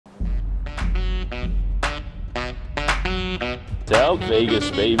Del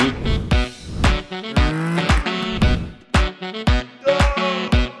Vegas, baby.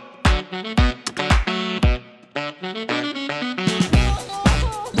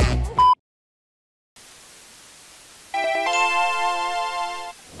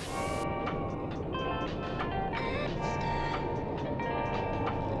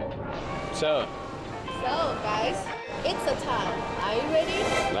 So guys, it's a time. Are you ready?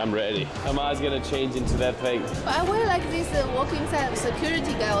 I'm ready. Amar's gonna change into that thing. But I wear like this walking inside.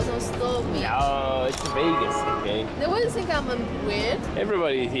 Security guy also stole me. No, it's Vegas, okay? They wouldn't think I'm weird.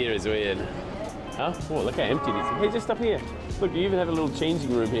 Everybody here is weird. Huh? Oh, look how empty it is. Hey, just up here. Look, you even have a little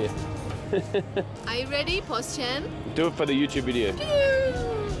changing room here. Are you ready, Post Chen? Do it for the YouTube video.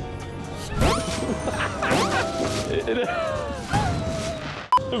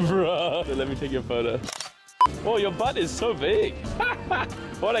 Bro, let me take your photo. Oh, your butt is so big.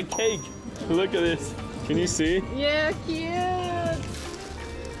 What a cake. Look at this. Can you see? Yeah, cute.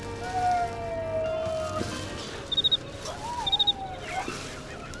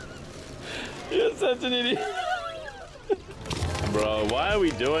 You're such an idiot. Bro, why are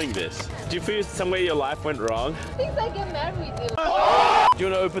we doing this? Do you feel somewhere your life went wrong? Things I get married with you. Do you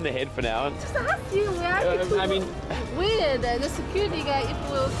want to open the head for now? Just ask you, I mean, weird. The security guy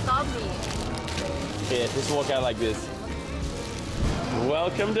will stop me. Yeah, just walk out like this.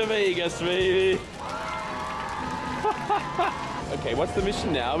 Welcome to Vegas, baby. Okay, what's the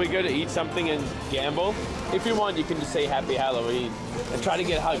mission now? We go to eat something and gamble. If you want, you can just say Happy Halloween and try to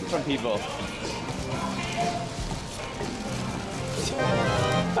get hugs from people.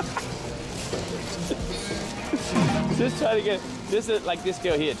 Just try to get, like this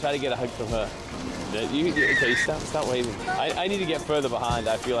girl here, try to get a hug from her. Okay, start waving. I need to get further behind.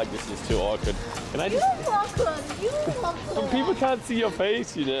 I feel like this is too awkward. Can I just... You welcome. People can't see your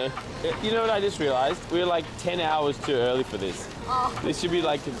face, you know. You know what I just realized? We're like 10 hours too early for this. Oh. This should be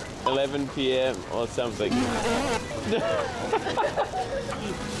like 11 p.m. or something.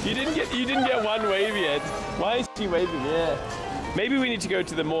 You didn't get one wave yet. Why is she waving? Yeah. Maybe we need to go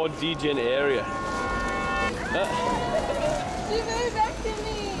to the more degen area. She moved back to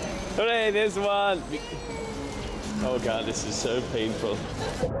me. Hooray, there's one. Oh God, this is so painful.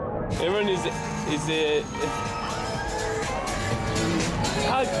 Everyone is there.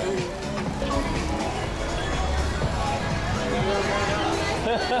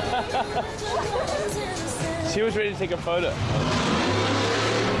 She was ready to take a photo.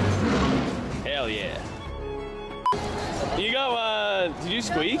 Hell yeah. You got one. Did you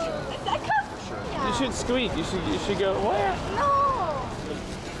squeak? You should squeak. You should go, where? No.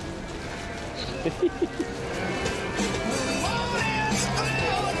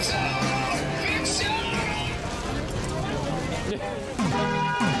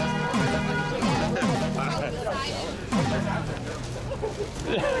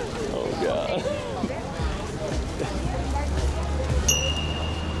 Oh God.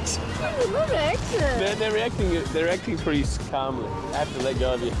 They're reacting pretty calmly. I have to let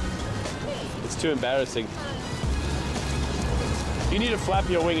go of you. It's too embarrassing. You need to flap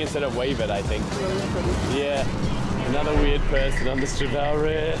your wing instead of wave it, I think. Yeah. Another weird person on the strip. How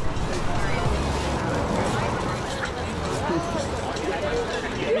rare.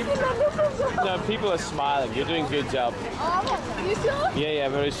 No, people are smiling. You're doing a good job. Oh, you sure? Yeah,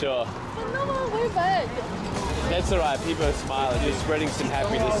 very sure. No, we're bad. That's alright, people are smiling. You're spreading some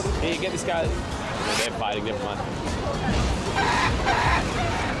happiness. Here, get this guy. They're fighting, never mind.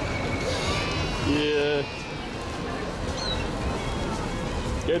 Yeah.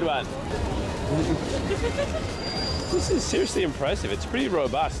 Good one. This is seriously impressive. It's pretty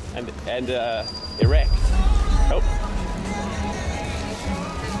robust and erect. Oh.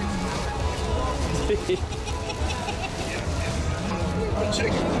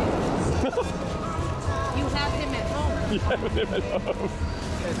 Chicken. You have him at home. You have him at home.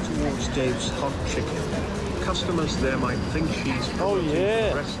 Head towards Dave's Hot Chicken. Customers there might think she's promoting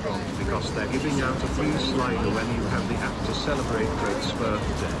the restaurant because they're giving out a free slider when you have the app to celebrate Drake's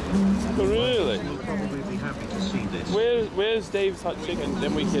birthday. Oh, really? You'll probably be happy to see this. Where's Dave's Hot Chicken?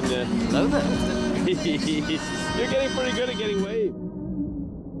 Then we can... Hello there. You're getting pretty good at getting waved.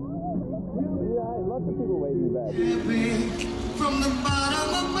 Yeah, lots of people waving back. From the bottom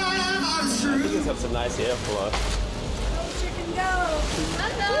of my heart. I think it's got some nice airflow. Chicken go.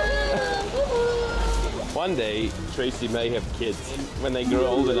 One day, Tracy may have kids. When they grow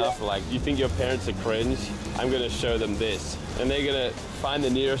old enough, like, you think your parents are cringe? I'm gonna show them this. And they're gonna find the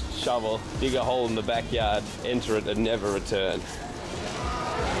nearest shovel, dig a hole in the backyard, enter it, and never return.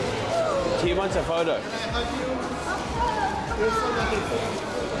 He wants a photo.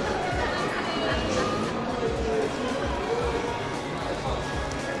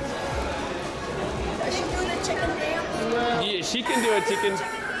 She can do a chicken. I'm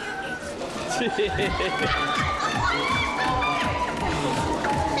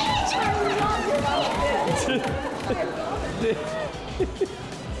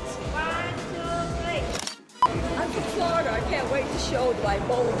from Florida. I can't wait to show my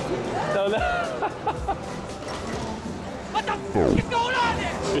bowling team. No, no. What the f is going on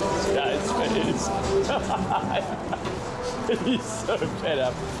there? This guy's face. He's so fed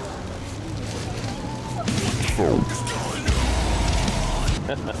up.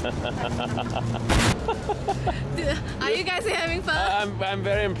 Are you guys having fun? I'm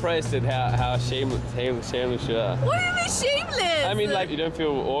very impressed at how shameless you are. What do you mean shameless? I mean, like, you don't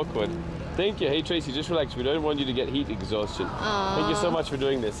feel awkward. Thank you. Hey, Tracy, just relax. We don't want you to get heat exhaustion. Thank you so much for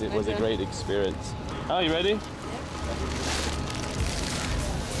doing this. It was a great experience. Oh, you ready?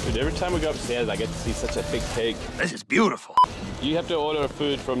 Dude, every time we go upstairs, I get to see such a big cake. This is beautiful. You have to order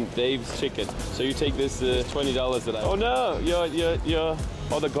food from Dave's Chicken. So you take this $20 that I... Oh no,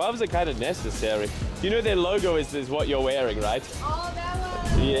 oh, the gloves are kind of necessary. You know their logo is what you're wearing, right? Oh, that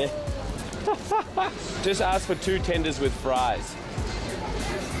one. Yeah. Just ask for 2 tenders with fries.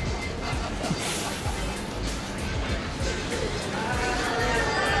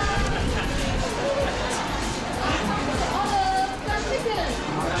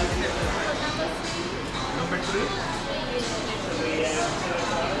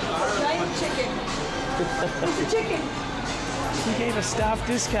 Giant chicken. It's a chicken. He gave a staff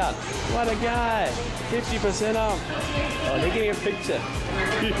discount. What a guy. 50% off. Oh, they're getting a picture.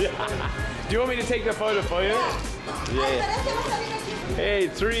 Do you want me to take the photo for you? Yeah. Hey,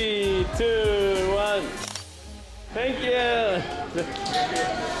 3, 2, 1. Thank you.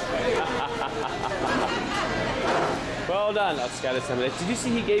 Well done. I'll scatter some of that. Did you see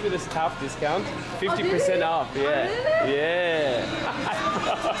he gave you this staff discount? 50% off. Yeah. Yeah.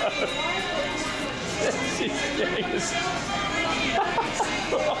 She's getting this.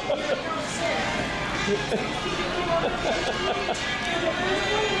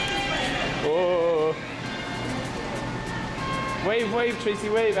 Oh. Wave, wave, Tracy,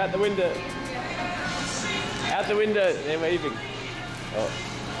 wave out the window. Out the window, they're waving. Oh.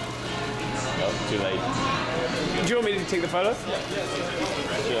 Oh, too late. Do you want me to take the photo?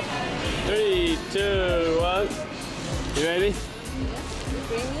 Sure. 3, 2, 1. You ready?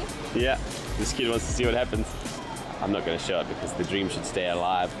 Yeah. This kid wants to see what happens. I'm not going to show it because the dream should stay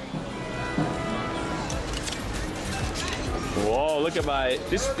alive. Whoa, look at my...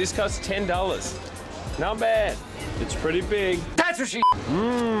 This costs $10. Not bad. It's pretty big. That's what she...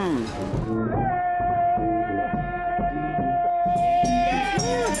 Mmm.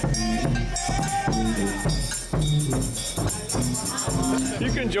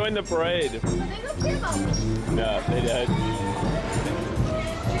 You can join the parade. They don't care about me. No, they don't.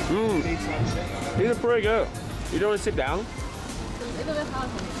 Mmm. Here's a parade go. You don't want to sit down?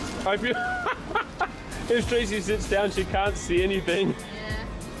 I feel if Tracy sits down, she can't see anything.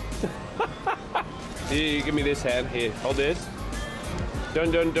 Yeah. Here, you give me this hand. Here, hold this.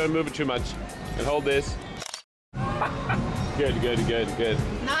 Don't move it too much. And hold this. Good.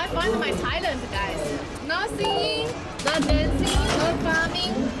 Now I find my talent, guys. Not singing, not dancing, not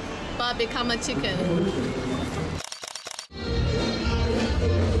farming, but become a chicken.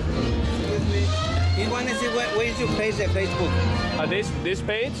 You want to see where is your page at Facebook? This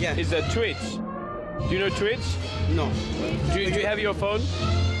page is a Twitch. Do you know Twitch? No. Do you have your phone?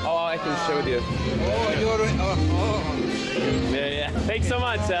 Oh, I can show you. Oh, you're... Yeah. Thanks so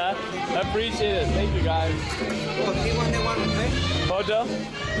much, sir. Appreciate it. Thank you, guys. Oh, you want the one, okay? Photo.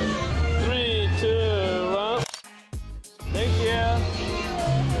 3, 2, 1. Thank you.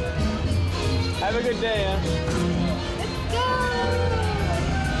 Have a good day, huh?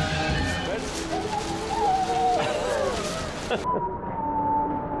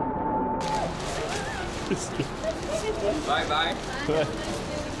 Bye-bye.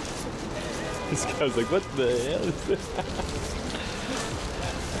 This guy's like, what the hell is this?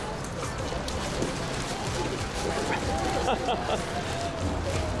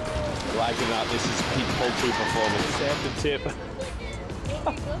 Like it or not, this is peak poultry performance. They have to tip.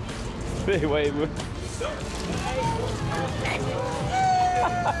 They wave.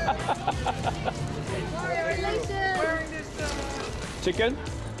 Chicken?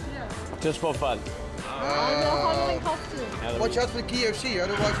 Just for fun. Watch out for the KFC,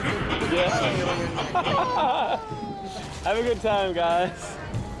 otherwise you can put the on your neck. Have a good time, guys.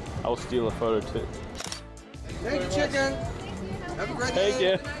 I'll steal a photo too. Thank you, chicken. Have a great day. Thank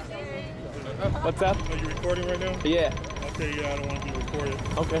you. What's up? Are you recording right now? Yeah. Okay, yeah, I don't want to be recorded.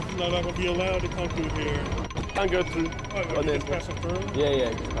 Okay. I'm not going to be allowed to come through here. Can't go through. Oh, you just pass them through?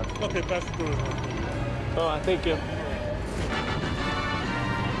 Yeah. Okay, pass them through. Oh, thank you.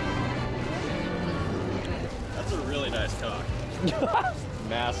 cock.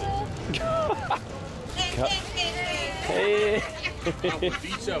 Massive. Hey. I will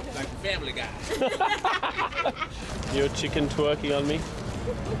beat you up like a Family Guy. Your chicken twerking on me?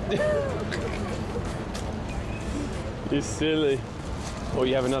 You're silly. Oh,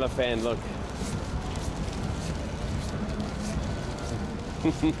 you have another fan, look.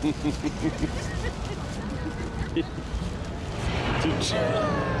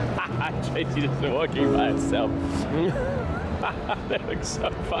 Tracy just walking by herself. That looks so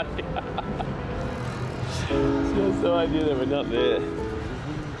funny. She has no idea that we're not there.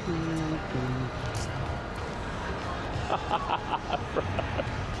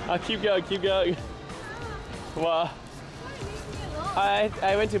 Keep going, keep going. Wow. I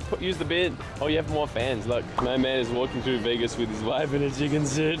went to use the bin. Oh, you have more fans. Look, my man is walking through Vegas with his wife in a chicken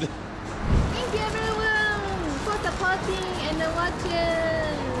suit. Thank you everyone for supporting and watching.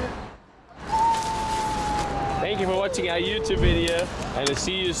 Thank you for watching our YouTube video, and I'll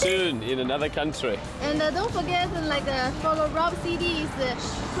see you soon in another country. And don't forget to follow Robcdee's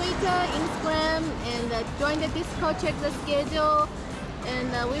Twitter, Instagram, and join the Discord, check the schedule,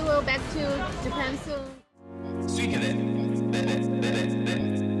 and we will back to Japan soon. Speak of it.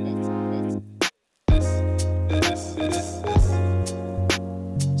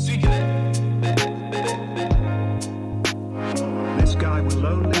 This guy will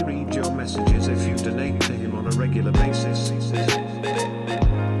only read your messages if you donate to him on a regular basis.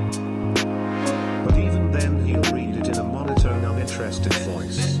 But even then he'll read it in a monotone, uninterested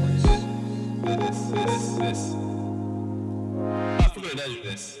voice. I forgot to do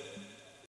this.